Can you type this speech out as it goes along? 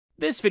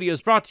This video is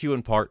brought to you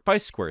in part by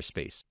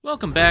Squarespace.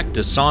 Welcome back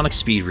to Sonic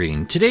Speed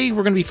Reading. Today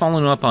we're going to be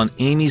following up on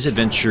Amy's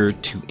adventure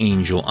to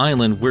Angel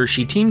Island, where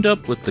she teamed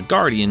up with the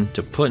Guardian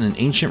to put an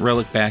ancient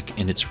relic back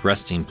in its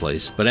resting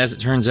place. But as it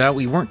turns out,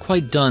 we weren't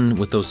quite done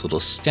with those little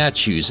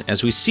statues,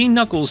 as we see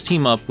Knuckles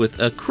team up with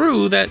a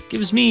crew that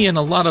gives me and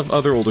a lot of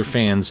other older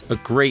fans a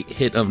great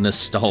hit of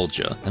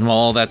nostalgia. And while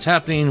all that's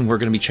happening, we're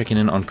going to be checking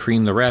in on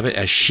Cream the Rabbit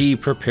as she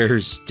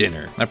prepares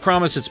dinner. I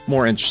promise it's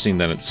more interesting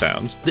than it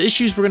sounds. The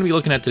issues we're going to be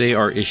looking at today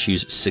are issues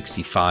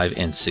 65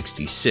 and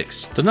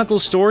 66. The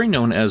Knuckles story,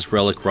 known as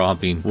Relic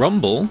Robbing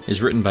Rumble,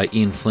 is written by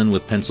Ian Flynn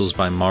with pencils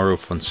by Mauro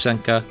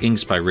Fonseca,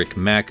 inks by Rick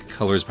Mack,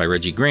 colors by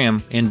Reggie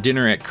Graham, and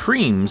Dinner at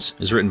Cream's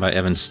is written by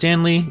Evan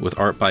Stanley with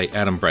art by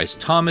Adam Bryce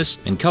Thomas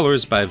and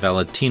colors by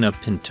Valentina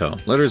Pinto.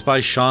 Letters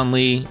by Sean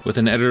Lee with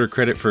an editor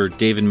credit for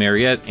David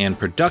Mariette and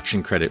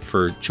production credit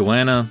for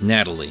Joanna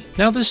Natalie.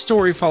 Now this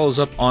story follows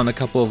up on a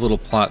couple of little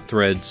plot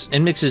threads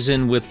and mixes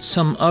in with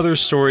some other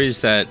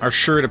stories that are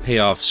sure to pay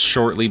off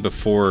shortly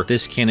before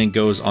this canon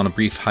goes on a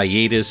brief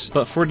hiatus,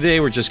 but for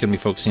today we're just going to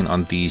be focusing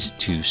on these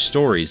two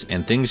stories,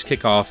 and things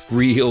kick off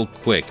real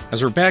quick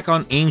as we're back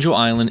on Angel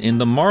Island in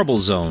the Marble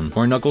Zone,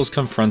 where Knuckles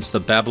confronts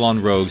the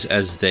Babylon Rogues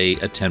as they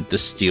attempt to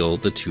steal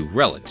the two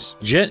relics.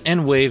 Jet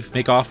and Wave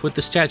make off with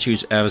the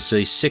statues as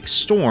they sick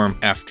Storm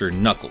after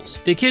Knuckles.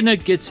 The echidna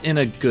gets in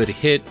a good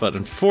hit, but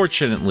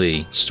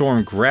unfortunately,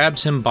 Storm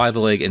grabs him by the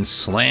leg and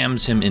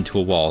slams him into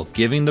a wall,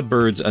 giving the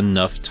birds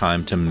enough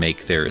time to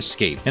make their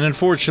escape. And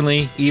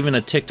unfortunately, even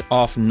a ticked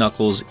off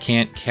Knuckles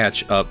can't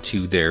catch up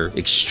to their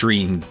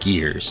extreme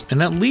gears. And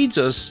that leads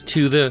us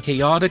to the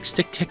Chaotix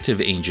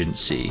Detective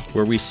Agency,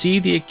 where we see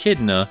the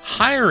echidna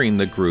hiring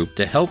the group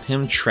to help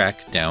him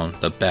track down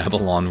the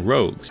Babylon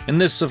Rogues.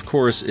 And this, of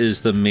course, is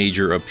the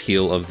major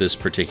appeal of this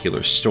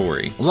particular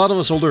story. A lot of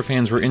us older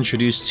fans were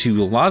introduced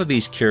to a lot of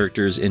these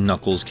characters in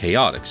Knuckles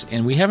Chaotix,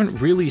 and we haven't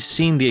really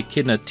seen the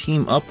echidna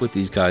team up with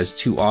these guys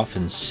too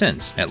often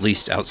since, at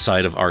least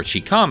outside of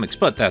Archie Comics,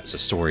 but that's a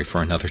story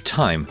for another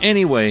time.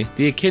 Anyway,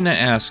 the echidna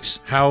asks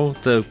how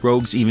the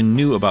rogues even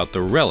knew about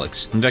the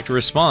relics, and Vector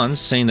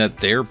responds saying that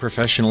they're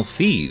professional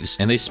thieves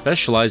and they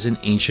specialize in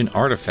ancient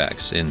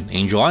artifacts, and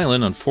Angel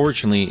Island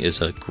unfortunately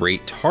is a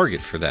great target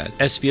for that.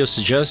 Espio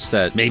suggests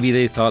that maybe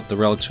they thought the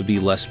relics would be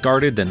less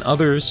guarded than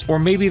others, or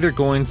maybe they're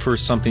going for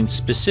something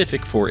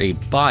specific for a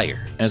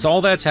buyer. As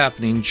all that's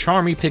happening,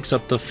 Charmy picks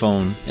up the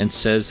phone and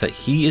says that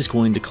he is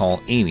going to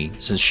call Amy.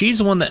 Since she's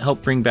the one that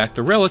helped bring back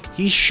the relic,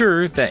 he's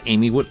sure that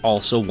Amy would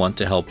also want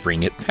to help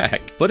bring it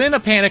back. But in a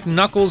panic,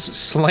 Knuckles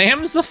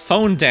slams the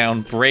phone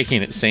down,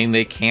 breaking it, saying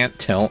they can't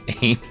tell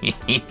Amy.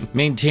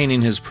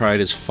 Maintaining his pride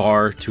is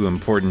far too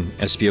important.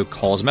 Espio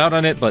calls him out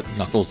on it, but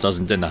Knuckles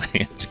doesn't deny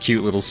it. It's a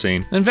cute little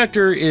scene. And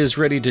Vector is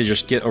ready to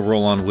just get a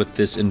roll on with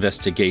this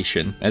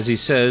investigation, as he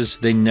says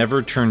they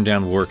never turn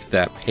down work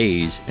that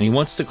pays, and he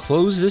wants to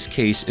close this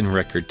case in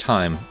record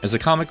time, as the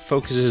comic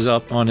focuses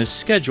up on his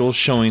schedule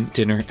showing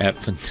Dinner at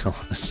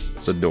Vanilla's.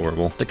 It's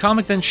adorable. The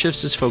comic then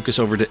shifts his focus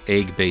over to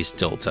Egg Base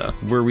Delta,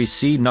 where we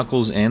see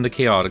Knuckles and the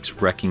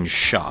Chaotix wrecking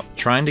shop,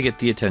 trying to get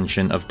the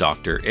attention of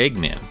Dr.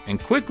 Eggman. And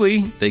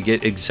quickly, they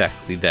get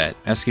exactly that,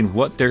 asking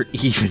what they're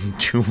even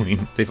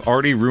doing. They've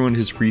already ruined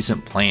his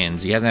recent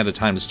plans. He hasn't had the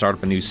time to start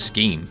up a new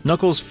scheme.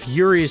 Knuckles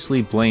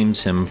furiously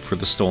blames him for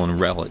the stolen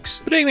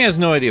relics, but Eggman has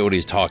no idea what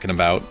he's talking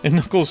about, and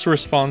Knuckles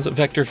responds that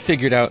Vector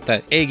figured out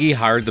that Eggy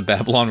hired the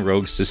Babylon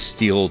Rogues to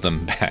steal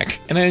them back.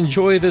 And I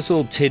enjoy this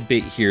little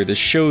tidbit here. This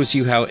shows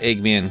you how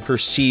Eggman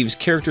perceives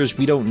characters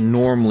we don't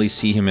normally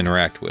see him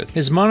interact with.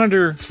 His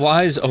monitor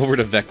flies over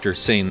to Vector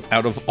saying,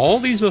 "Out of all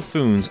these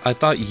buffoons, I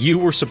thought you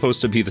were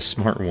supposed to be the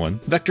smart one."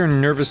 Vector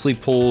nervously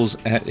pulls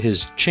at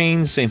his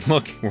chain, saying,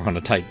 "Look, we're on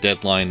a tight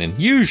deadline and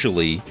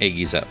usually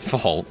Eggy's at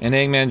fault." And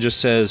Eggman just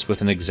says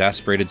with an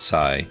exasperated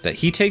sigh that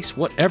he takes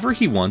whatever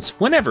he wants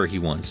whenever he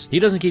wants. He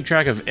doesn't keep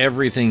track of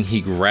everything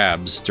he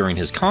grabs during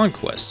his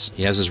conquests.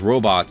 He has his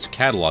robots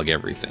catalog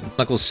everything.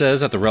 Knuckles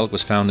says that the relic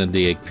was found in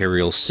the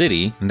Imperial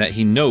City and that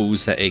he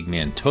knows that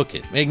Eggman took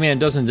it. Eggman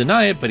doesn't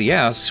deny it, but he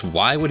asks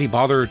why would he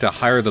bother to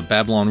hire the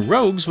Babylon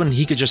Rogues when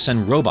he could just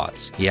send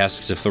robots. He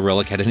asks if the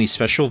relic had any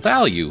special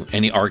value,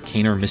 any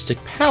arcane or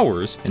mystic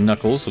powers, and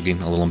Knuckles,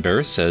 looking a little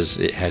embarrassed, says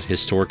it had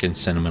historic and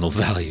sentimental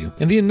value.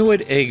 And the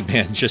annoyed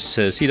Eggman just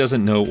says he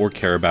doesn't know or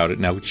care about it,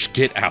 now just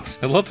get out.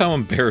 I love how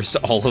embarrassed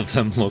all of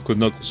them look, with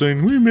Knuckles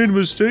saying, "We made a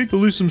mistake, at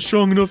least I'm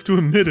strong enough to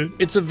admit it."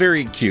 It's a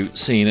very cute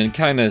scene and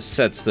kind of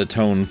sets the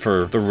tone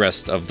for the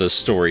rest of the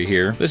story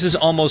here. This is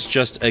almost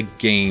just a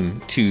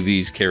game to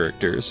these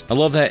characters. I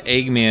love that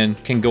Eggman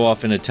can go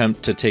off and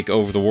attempt to take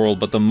over the world,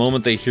 but the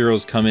moment the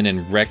heroes come in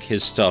and wreck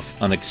his stuff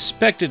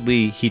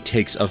unexpectedly, he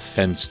takes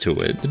offense to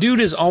it. The dude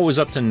is always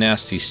up to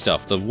nasty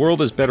stuff. The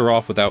world is better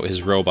off without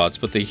his robots,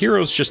 but the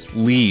heroes just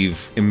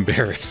leave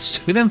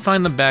embarrassed. We then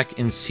find them back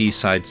in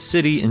Seaside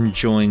City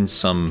enjoying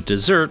some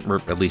dessert,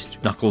 or at least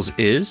Knuckles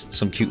is.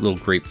 Some cute little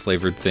grape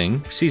flavored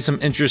thing. We see some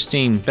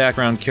interesting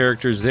background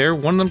characters there.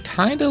 One of them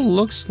kind of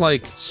looks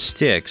like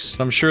Styx.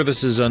 I'm sure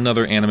this is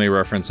another anime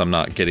reference I'm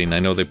not getting. I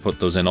know they put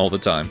those in all the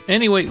time.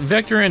 Anyway,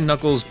 Vector and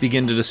Knuckles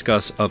begin to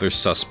discuss other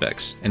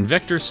suspects, and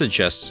Vector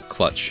suggests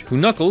Clutch, who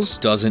Knuckles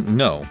doesn't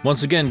know.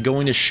 Once again,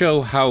 going to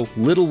show how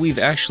little we've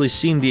actually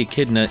seen the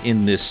echidna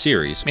in this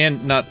series.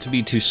 And not to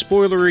be too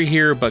spoilery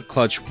here, but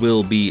Clutch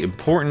will be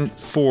important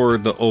for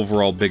the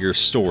overall bigger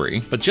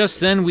story. But just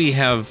then we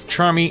have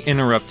Charmy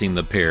interrupting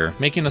the pair,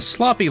 making a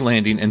sloppy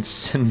landing and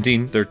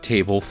sending their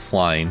table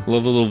flying.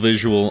 Love the little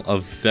visual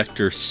of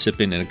Vector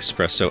sipping an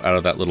espresso out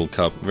of that little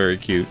cup. Very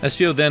cute.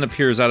 Espio then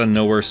appears out of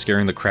nowhere,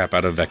 scaring the crap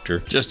out of Vector.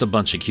 Just a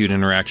bunch of cute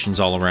interactions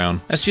all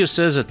around. Espio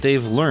says that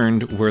they've learned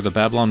where the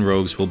Babylon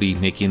Rogues will be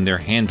making their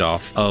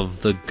handoff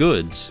of the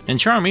goods. And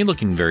Charmy,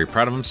 looking very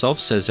proud of himself,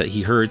 says that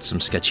he heard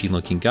some sketchy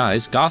looking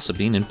guys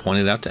gossiping and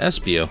pointed out to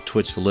Espio, to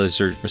which the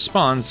lizard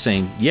responds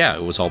saying, yeah,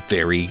 it was all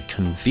very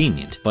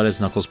convenient. But as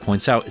Knuckles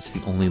points out, it's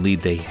the only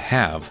lead they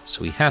have,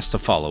 so he has to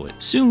follow it.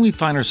 Soon we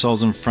find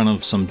ourselves in front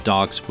of some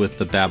docks with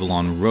the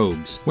Babylon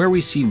Rogues, where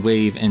we see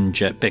Wave and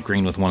Jet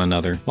bickering with one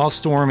another, while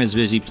Storm is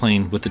busy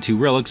playing with the two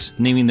relics,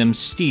 naming them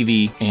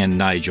Stevie and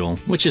Nigel,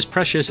 which is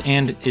precious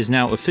and is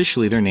now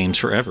officially their names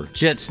forever.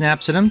 Jet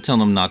snaps at him,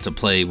 telling him not to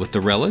play with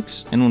the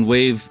relics, and when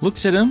Wave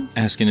looks at him,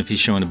 asking if he's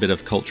showing a bit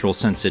of cultural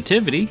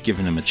sensitivity,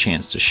 giving him a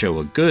chance to show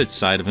a good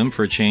side of him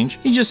for a change,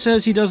 he just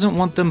says he doesn't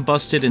want them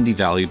busted and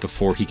devalued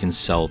before he can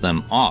sell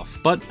them off.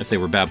 But if they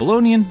were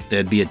Babylonian,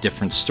 that'd be a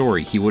different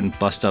story. He wouldn't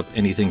bust up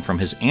anything from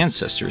his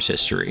ancestors'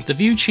 history. The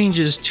view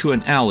changes to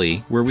an alley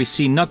where we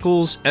see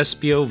Knuckles,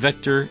 Espio,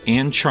 Vector,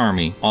 and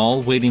Charmy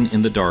all waiting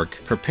in the dark,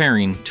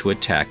 preparing to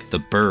attack the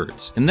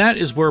birds. And that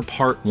is where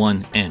part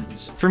 1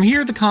 ends. From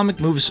here, the comic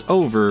moves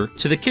over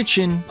to the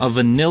kitchen of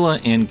Vanilla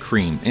and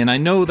Cream. And I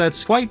know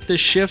that's quite the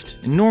shift.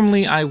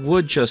 Normally, I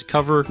would just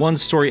cover one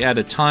story at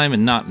a time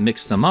and not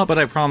mix them up, but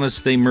I promise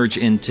they merge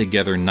in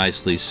together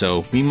nicely,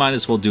 so we might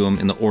as well do them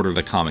in the order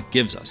the comic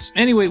gives us.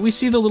 Anyway, we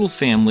see the little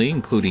family,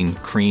 including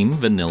Cream,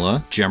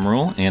 Vanilla,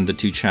 Gemerald, and the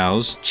two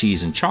chows,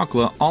 Cheese and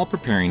Chocolate, all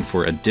preparing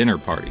for a dinner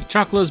party.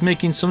 Chocolate is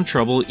making some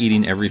trouble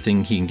eating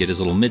everything he can get his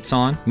little mitts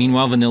on.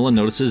 Meanwhile, Vanilla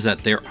notices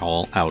that they're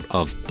all out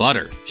of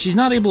butter. She's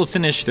not able to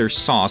finish their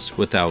sauce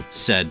without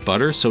said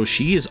butter, so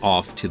she is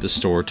off to the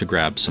store to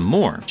grab some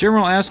more.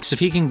 Gemerald asks if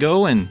he can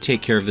go and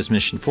take care of this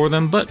mission for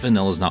them, but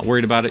Vanilla's not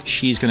worried about it.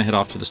 She's going to head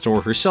off to the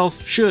store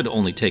herself, should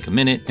only take a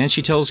minute, and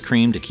she tells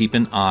Cream to keep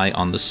an eye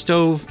on the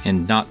stove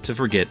and not to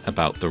forget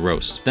about the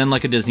roast. Then,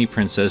 like a Disney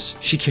princess,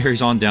 she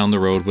carries on down the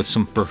road with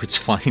some birds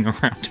flying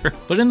around her.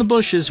 But in the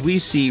bushes, we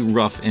see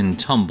Rough and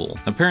Tumble.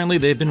 Apparently,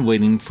 they've been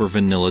waiting for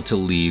Vanilla to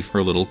leave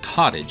her little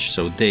cottage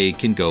so they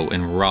can go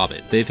and rob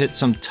it. They've hit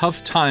some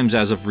tough times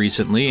as of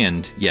recently,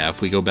 and yeah,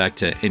 if we go back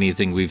to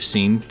anything we've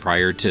seen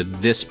prior to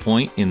this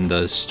point in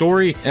the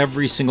story,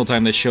 every single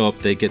time they show up,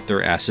 they get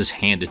their asses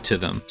handed to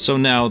them. So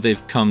now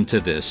they've come to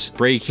this,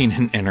 breaking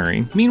and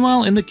entering.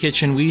 Meanwhile, in the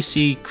kitchen, we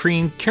see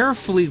Cream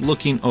carefully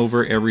looking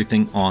over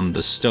everything on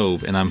the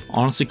stove, and I'm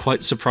honestly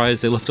quite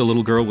surprised they left a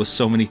little girl with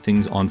so many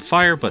things on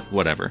fire, but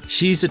whatever.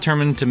 She's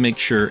determined to make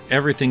sure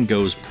everything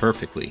goes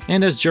perfectly.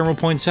 And as Gemerald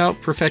points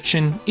out,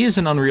 perfection is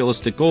an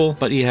unrealistic goal,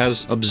 but he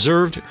has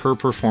observed her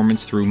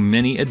performance through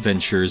many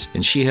adventures,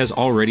 and she has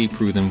already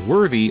proven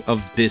worthy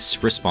of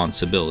this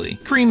responsibility.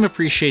 Cream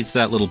appreciates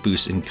that little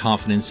boost in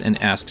confidence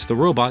and asks the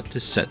robot to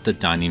set the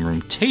dining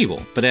room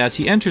table, but as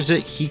he enters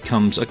it, he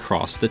comes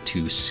across the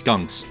two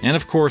skunks. And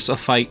of course, a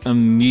fight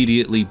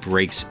immediately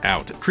breaks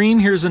out. Cream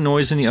hears a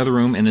noise in the other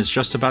room and is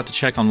just about to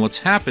check on what's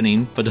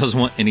happening, but doesn't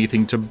want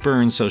anything to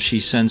burn, so she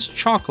sends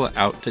Chocolate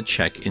out to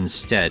check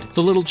instead.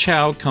 The little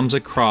Chow comes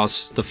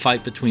across the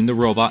fight between the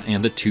robot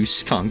and the two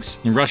skunks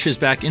and rushes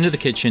back into the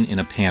kitchen in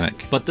a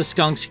panic. But the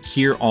skunks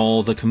hear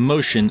all the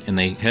commotion and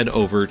they head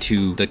over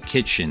to the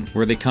kitchen,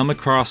 where they come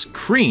across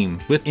Cream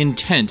with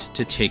intent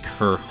to take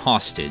her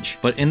hostage.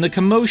 But in the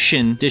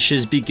commotion,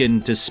 dishes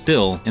begin to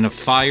spill and a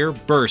fire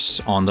bursts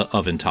on the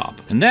oven top.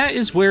 And that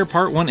is where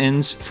part 1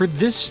 ends for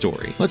this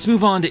story. Let's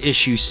move on to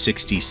issue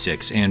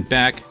 66 and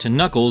back to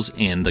Knuckles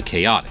and the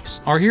Chaotix.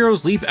 Our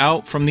heroes leap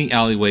out from the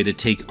alleyway to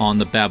take on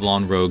the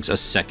Babylon Rogues a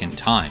second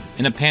time.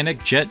 In a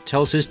panic, Jet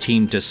tells his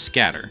team to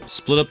scatter,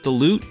 split up the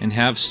loot, and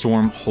have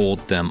Storm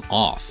hold them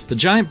off. The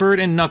giant bird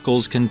and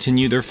Knuckles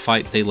continue their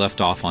fight they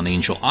left off on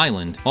Angel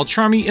Island, while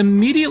Charmy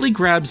immediately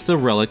grabs the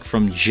relic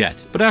from Jet.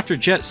 But after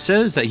Jet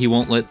says that he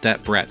won't let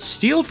that brat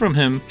steal from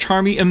him,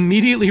 Charmy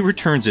immediately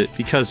returns it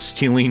because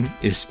stealing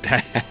is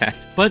bad.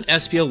 But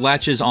Espio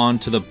latches on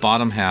to the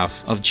bottom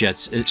half of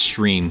Jet's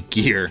extreme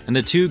gear, and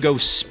the two go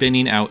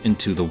spinning out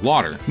into the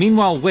water.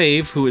 Meanwhile,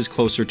 Wave, who is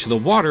closer to the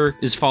water,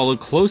 is followed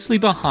closely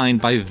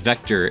behind by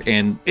Vector,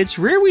 and it's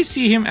rare we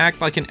see him act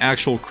like an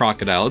actual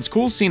crocodile. It's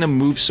cool seeing him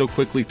move so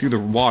quickly through the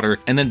water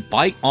and then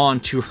bite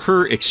onto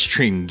her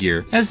extreme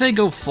gear. As they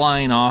go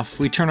flying off,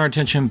 we turn our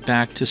attention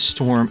back to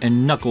Storm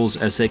and Knuckles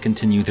as they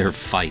continue their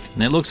fight.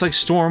 And it looks like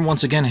Storm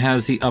once again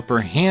has the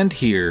upper hand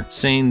here,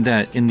 saying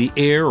that in the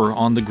air or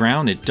on the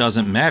ground, it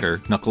doesn't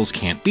matter, Knuckles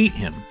can't beat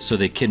him. So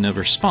the echidna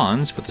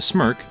responds with a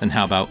smirk, then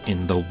how about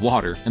in the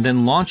water? And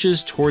then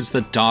launches towards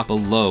the dock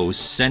below,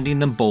 sending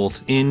them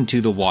both into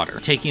the water,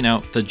 taking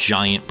out the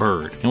giant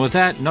bird. And with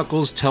that,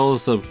 Knuckles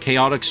tells the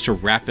Chaotix to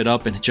wrap it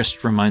up, and it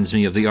just reminds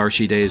me of the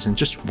Archie days and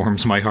just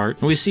warms my heart.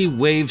 And we see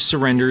Wave Eve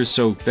surrenders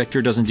so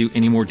Vector doesn't do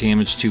any more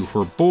damage to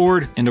her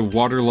board, and a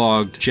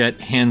waterlogged Jet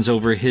hands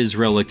over his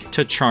relic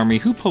to Charmy,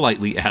 who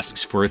politely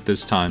asks for it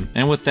this time.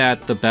 And with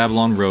that, the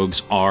Babylon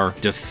rogues are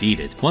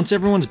defeated. Once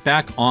everyone's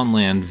back on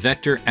land,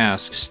 Vector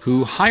asks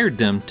who hired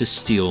them to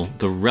steal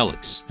the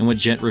relics. And when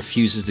Jet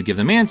refuses to give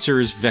them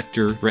answers,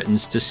 Vector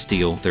threatens to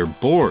steal their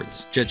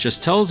boards. Jet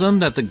just tells them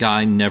that the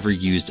guy never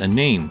used a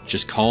name,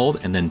 just called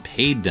and then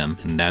paid them,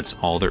 and that's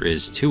all there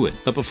is to it.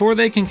 But before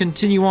they can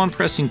continue on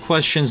pressing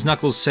questions,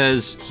 Knuckles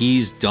says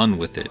he's done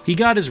with it. He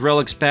got his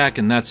relics back,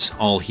 and that's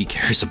all he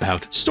cares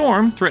about.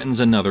 Storm threatens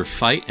another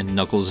fight, and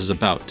Knuckles is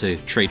about to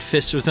trade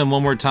fists with him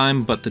one more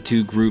time, but the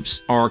two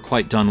groups are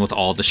quite done with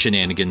all the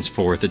shenanigans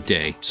for the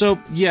day. So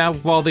yeah,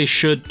 while they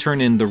should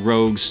turn in the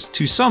rogues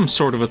to some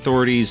sort of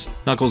authorities,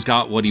 Knuckles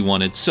got what he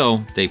wanted,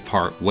 so they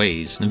part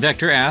ways. And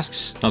Vector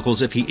asks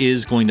Knuckles if he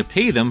is going to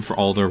pay them for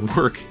all their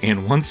work,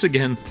 and once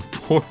again,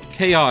 poor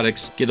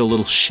Chaotix get a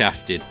little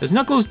shafted, as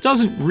Knuckles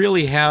doesn't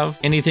really have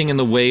anything in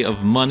the way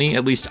of money,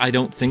 at least I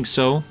don't think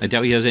so. I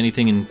doubt he has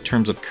anything in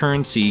terms of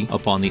currency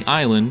up on the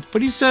island,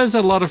 but he says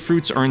that a lot of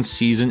fruits are in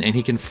season and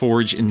he can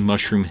forage in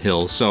Mushroom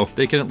Hill, so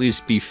they can at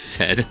least be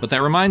fed. But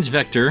that reminds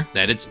Vector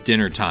that it's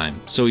dinner time,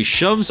 so he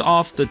shoves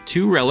off the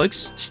two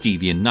relics,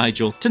 Stevie and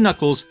Nigel, to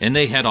Knuckles, and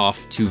they head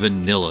off to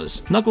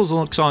Vanilla's. Knuckles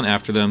looks on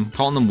after them,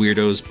 calling them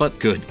weirdos, but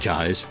good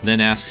guys,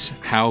 then asks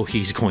how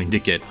he's going to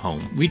get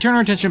home. We turn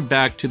our attention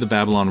back to the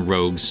Babylon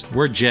rogues,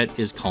 where Jet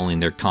is calling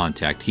their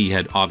contact. He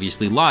had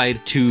obviously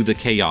lied to the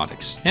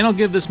Chaotix. And I'll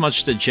give this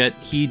much to Jet,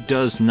 he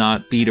does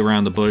not beat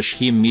around the bush.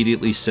 He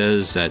immediately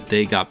says that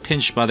they got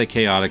pinched by the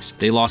Chaotix,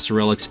 they lost the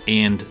relics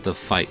and the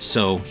fight,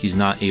 so he's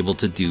not able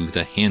to do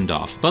the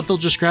handoff. But they'll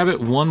just grab it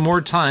one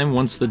more time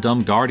once the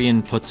dumb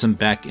Guardian puts them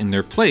back in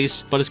their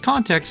place, but his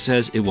contact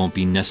says it won't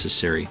be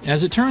necessary.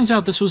 As it turns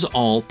out, this was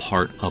all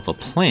part of a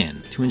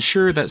plan to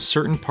ensure that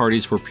certain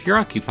parties were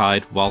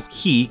preoccupied while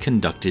he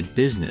conducted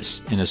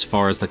business. And as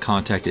far as the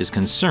contact is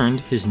concerned,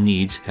 his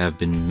needs have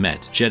been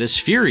met. Jet is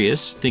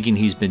furious, thinking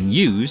he's been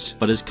used,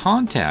 but his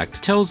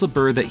contact tells the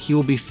bird that he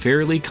will be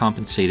fairly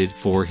compensated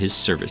for his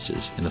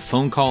services. And the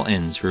phone call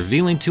ends,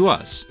 revealing to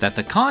us that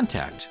the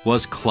contact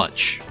was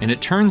Clutch. And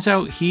it turns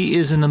out he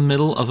is in the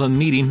middle of a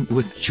meeting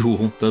with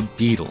Jewel the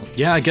Beetle.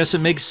 Yeah, I guess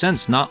it makes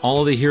sense. Not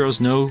all of the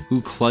heroes know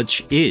who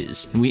Clutch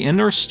is. And we end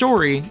our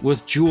story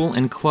with Jewel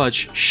and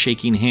Clutch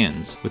shaking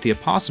hands, with the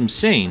opossum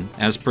saying,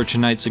 as per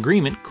tonight's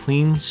agreement,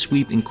 Clean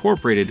Sweep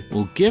Incorporated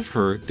will give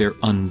her their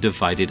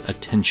undivided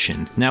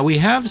attention. Now, we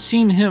have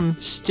seen him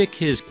stick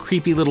his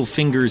creepy little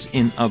fingers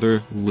in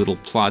other little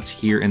plots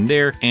here and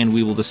there, and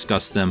we will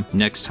discuss them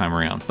next time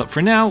around. But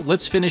for now,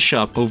 let's finish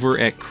up over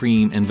at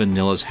Cream and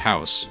Vanilla's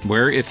house,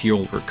 where, if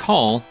you'll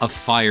recall, a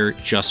fire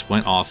just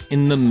went off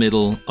in the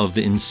middle of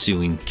the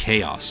ensuing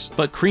chaos.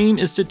 But Cream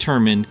is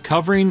determined,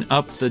 covering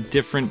up the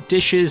different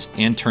dishes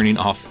and turning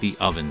off the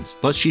ovens.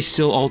 But she's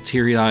still all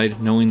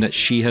teary-eyed, knowing that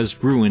she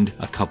has ruined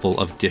a couple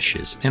of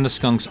dishes. And the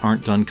skunks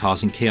aren't done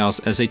causing chaos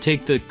as they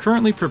take the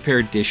currently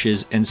prepared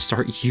dishes and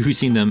start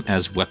using them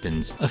as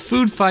weapons. A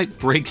food fight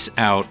breaks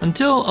out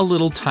until a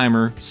little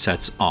timer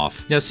sets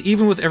off. Yes,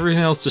 even with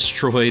everything else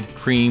destroyed,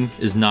 Cream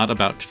is not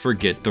about to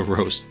forget the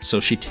roast, so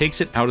she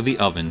takes it out of the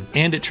oven,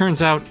 and it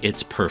turns out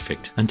it's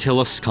perfect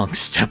until a skunk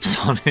steps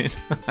on it.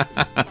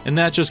 And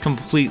that just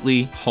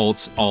completely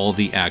halts all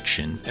the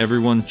action.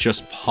 Everyone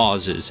just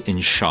pauses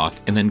in shock,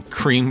 and then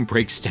Cream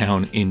breaks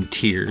down in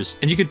tears.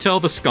 And you can tell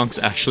the skunks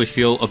actually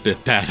feel a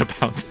bit bad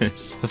about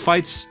this. The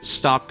fights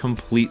stop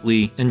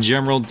completely, and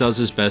General does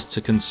his best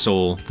to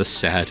console the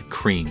sad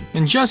Cream.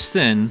 And just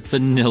then,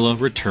 Vanilla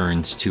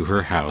returns to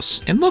her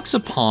house and looks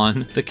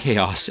upon the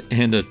chaos,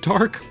 and a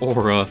dark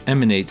aura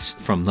emanates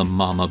from the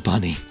Mama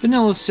Bunny.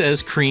 Vanilla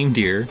says, "Cream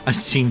dear, I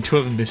seem to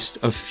have missed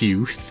a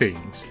few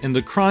things." And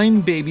the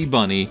crying baby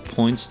bunny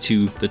points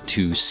to the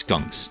two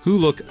skunks, who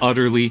look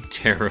utterly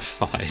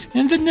terrified.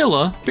 And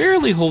Vanilla,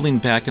 barely holding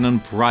back an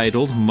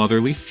unbridled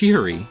motherly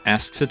fury,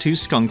 asks the two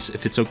skunks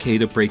if it's okay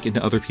to break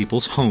into other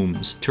people's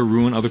homes, to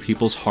ruin other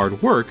people's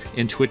hard work,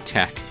 and to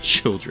attack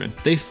children.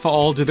 They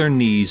fall to their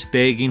knees,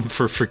 begging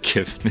for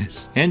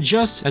forgiveness. And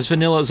just as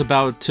Vanilla is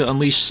about to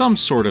unleash some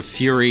sort of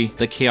fury,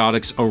 the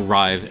Chaotix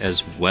arrive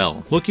as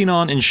well, looking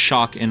on in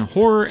shock and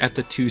horror at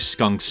the two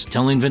skunks,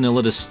 telling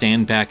Vanilla to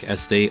stand back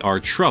as they are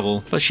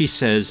trouble, but she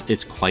says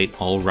it's quite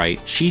alright.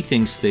 She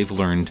thinks they've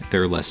learned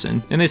their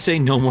lesson, and they say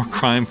no more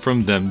crime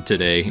from them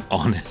today,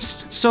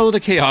 honest. So the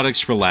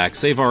Chaotix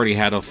relax. They've already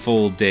had a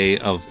full day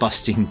of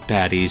busting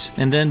baddies,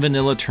 and then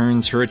Vanilla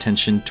turns her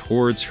attention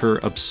towards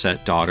her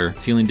upset daughter,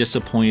 feeling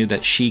disappointed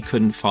that she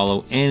couldn't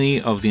follow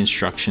any of the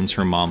instructions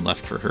her mom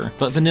left for her.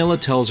 But Vanilla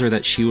tells her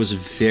that she was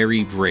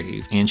very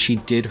brave, and she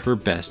did her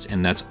best,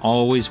 and that's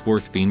always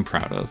worth being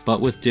proud of.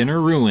 But with dinner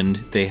ruined,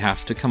 they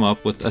have to come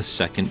up with a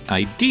second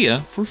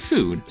idea for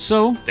food.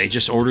 So they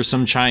just order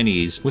some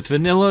Chinese, with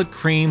Vanilla,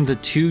 Cream, the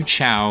two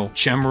Chow,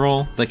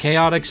 General, the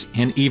Chaotix,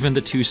 and even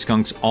the two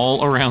skunks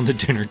all around the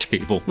dinner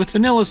table, with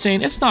Vanilla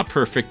saying it's not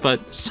perfect, but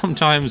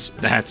sometimes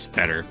that's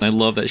better. I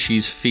love love that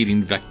she's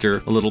feeding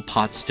Vector a little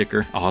pot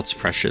sticker. Oh, it's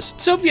precious.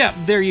 So yeah,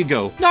 there you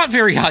go. Not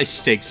very high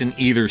stakes in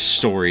either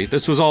story.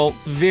 This was all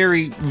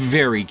very,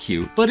 very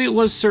cute, but it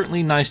was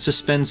certainly nice to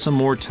spend some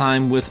more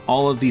time with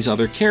all of these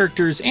other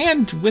characters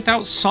and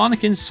without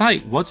Sonic in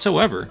sight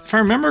whatsoever. If I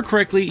remember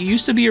correctly, it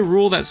used to be a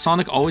rule that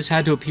Sonic always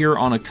had to appear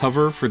on a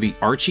cover for the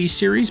Archie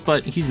series,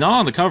 but he's not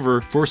on the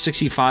cover for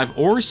 65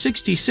 or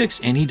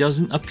 66, and he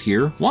doesn't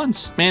appear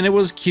once. Man, it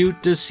was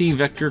cute to see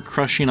Vector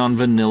crushing on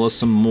Vanilla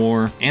some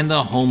more, and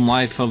the home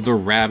life of the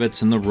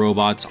rabbits and the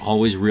robots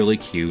always really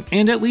cute.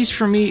 And at least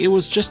for me, it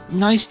was just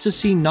nice to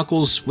see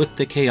Knuckles with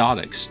the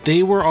Chaotix.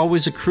 They were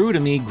always a crew to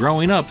me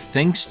growing up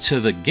thanks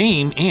to the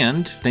game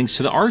and thanks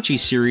to the Archie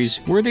series,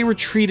 where they were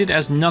treated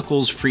as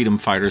Knuckles freedom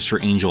fighters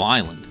for Angel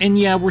Island. And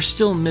yeah, we're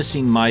still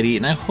missing Mighty,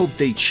 and I hope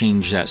they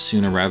change that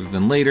sooner rather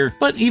than later,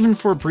 but even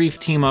for a brief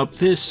team up,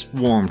 this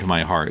warmed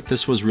my heart.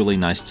 This was really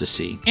nice to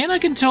see. And I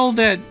can tell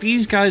that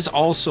these guys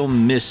also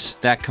miss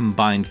that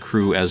combined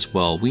crew as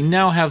well. We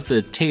now have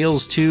the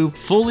Tails 2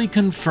 fully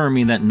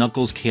confirming that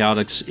Knuckles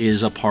Chaotix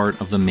is a part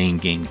of the main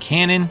game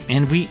canon,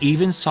 and we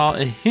even saw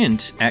a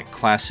hint at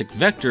Classic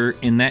Vector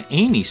in that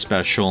Amy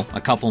special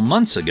a couple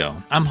months ago.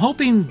 I'm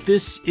hoping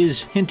this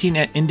is hinting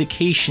at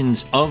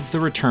indications of the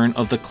return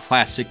of the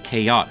classic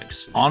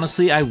Chaotix.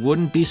 Honestly, I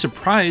wouldn't be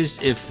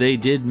surprised if they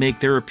did make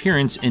their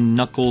appearance in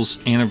Knuckles'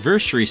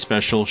 anniversary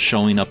special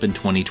showing up in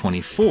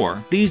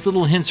 2024. These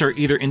little hints are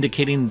either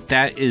indicating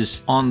that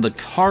is on the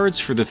cards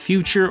for the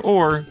future,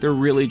 or they're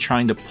really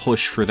trying to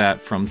push for that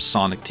from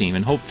Sonic Team,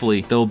 and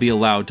hopefully they'll be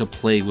allowed to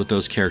play with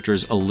those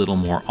characters a little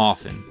more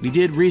often. We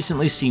did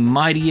recently see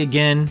Mighty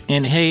again,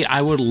 and hey,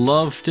 I would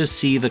love to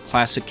see the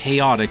classic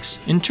Chaotix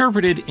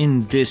interpreted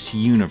in this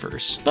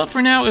universe. But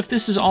for now, if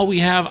this is all we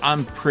have,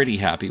 I'm pretty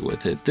happy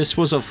with it. This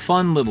was a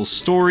fun little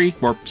story,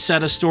 or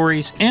set of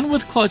stories, and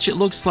with Clutch it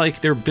looks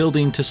like they're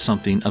building to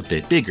something a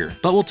bit bigger.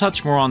 But we'll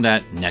touch more on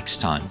that next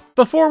time.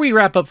 Before we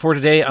wrap up for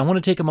today, I want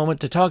to take a moment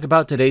to talk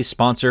about today's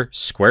sponsor,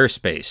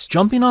 Squarespace.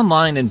 Jumping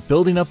online and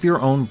building up your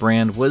own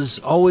brand was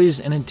always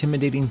an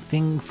intimidating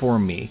thing for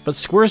me, but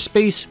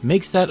Squarespace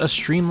makes that a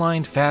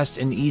streamlined, fast,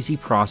 and easy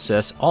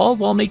process, all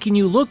while making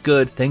you look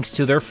good thanks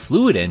to their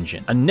Fluid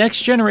Engine, a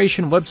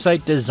next-generation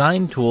website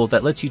design tool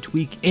that lets you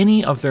tweak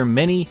any of their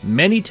many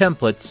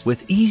templates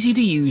with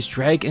easy-to-use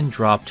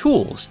drag-and-drop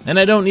tools. And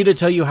I don't need to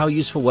tell you how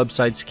useful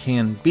websites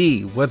can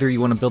be, whether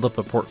you want to build up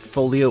a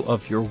portfolio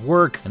of your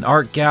work, an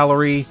art gallery,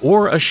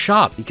 or a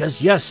shop,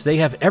 because yes, they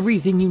have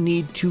everything you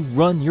need to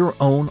run your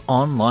own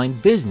online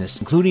business,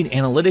 including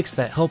analytics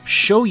that help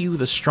show you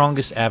the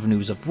strongest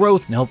avenues of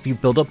growth and help you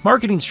build up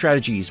marketing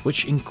strategies,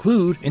 which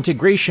include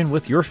integration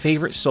with your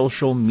favorite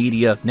social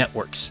media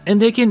networks.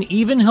 And they can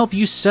even help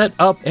you set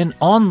up an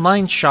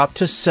online shop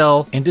to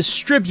sell and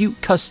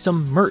distribute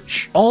custom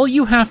merch. All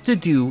you have to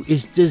do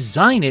is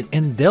design it,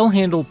 and they'll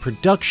handle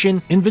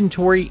production,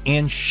 inventory,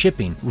 and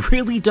shipping.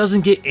 Really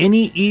doesn't get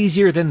any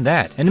easier than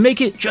that. And to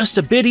make it just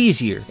a bit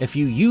easier, if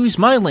you use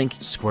my link,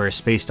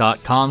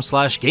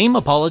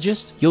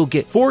 squarespace.com/gameapologist, you'll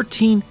get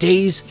 14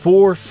 days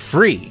for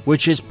free,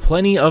 which is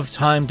plenty of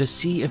time to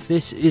see if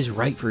this is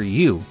right for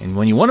you. And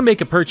when you want to make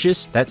a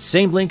purchase, that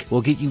same link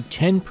will get you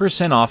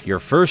 10% off your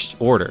first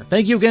order.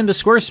 Thank you again to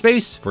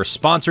Squarespace for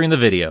sponsoring the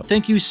video.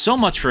 Thank you so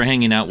much for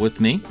hanging out with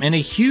me, and a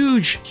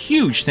huge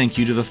thank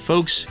you to the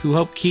folks who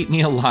help keep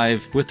me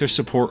alive with their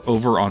support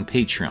over on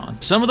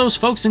Patreon. Some of those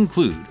folks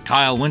include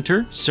Kyle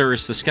Winter,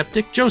 Cyrus the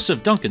Skeptic,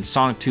 Joseph Duncan,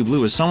 Sonic 2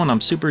 Blue is someone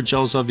I'm super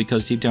jealous of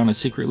because deep down I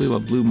secretly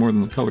love blue more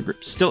than the color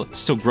grip. Still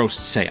gross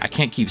to say. I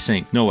can't keep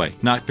saying. No way.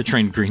 Not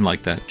portraying green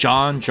like that.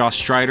 John, Josh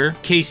Strider,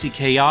 Casey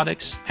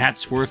Chaotix,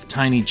 Hatsworth,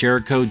 Tiny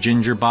Jericho,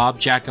 Ginger Bob,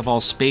 Jack of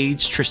All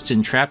Spades,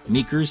 Tristan Trapp,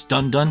 Meekers,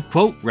 Dun,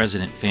 Quote,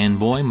 Resident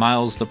Fanboy,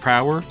 Miles the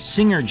Prower,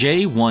 Singer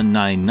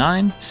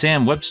J199,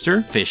 Sam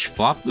Webster, Fish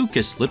Flop,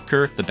 Lucas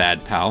Lipker, The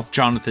Bad Pal,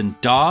 Jonathan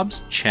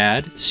Dobbs,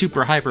 Chad,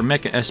 Super Hyper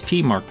Mecha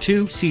SP Mark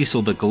II,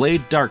 Cecil the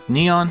Glade, Dark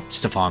Neon,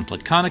 Stefan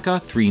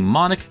Platonica, 3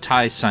 Monic,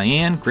 Ty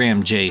Cyan,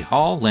 Graham J.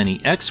 Hall,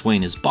 Lenny X,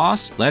 Wayne is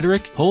Boss,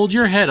 Lederick, Hold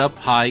Your Head Up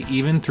High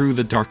Even Through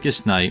the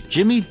Darkest Night,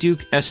 Jimmy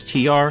Duke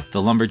STR,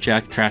 The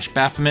Lumberjack Trash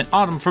Baphomet,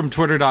 Autumn from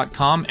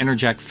Twitter.com,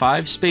 Enerjack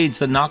 5, Spades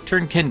the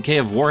Nocturne, Ken K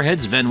of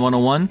Warheads, Ven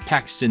 101,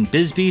 Paxton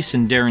Bisbee,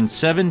 Sindarin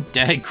 7,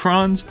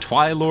 Dagcrons,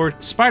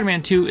 Twilord,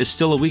 Spider-Man 2 is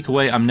still a week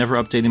away, I'm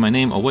never updating my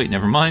name, oh wait,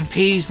 never mind,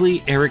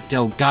 Paisley, Eric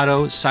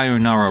Delgado,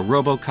 Sayonara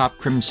Robocop,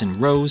 Crimson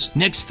Rose,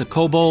 Nix the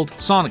Kobold,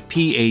 Sonic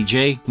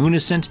PAJ,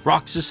 Municent,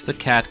 Roxas the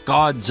Cat,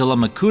 Godzilla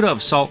Makuta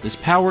of Salt, His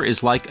Power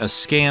is Like a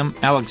Scam,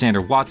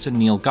 Alexander Watson,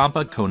 Neil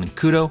Gampa, Conan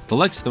Kudo, The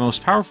Lex, the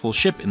most powerful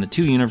ship in the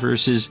 2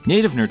 universes,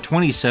 Native Nerd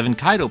 27,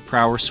 Kaido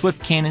Prower,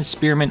 Swift Cannon,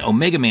 Spearman,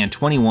 Omega Man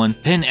 21,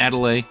 Penn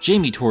Adelaide,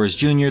 Jamie Torres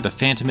Jr., The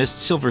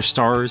Phantomist, Silver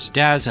Stars,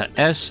 Daza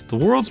S, the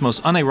world's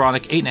most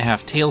unironic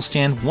 8.5 tail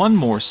stand, one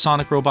more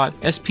Sonic Robot,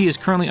 SP is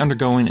currently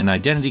undergoing an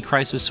identity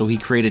crisis, so he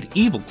created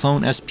Evil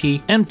Clone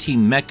SP, MT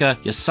Mecha,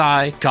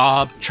 Yasai,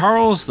 Gob,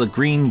 Charles the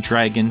Green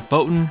Dragon,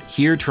 Botan,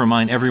 here to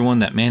remind everyone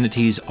that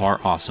manatees are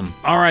awesome.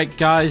 Alright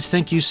guys,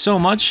 thank you so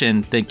much,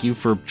 and thank you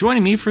for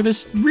joining me for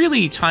this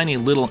really tiny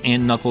little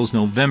and Knuckles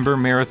November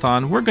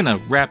marathon. We're gonna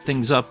wrap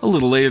things up a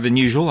little later than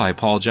usual, I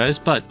apologize,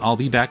 but I'll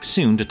be back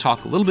soon to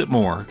talk a little bit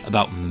more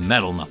about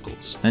Metal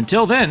Knuckles.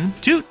 Until then,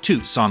 toot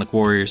toot, Sonic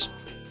Warriors!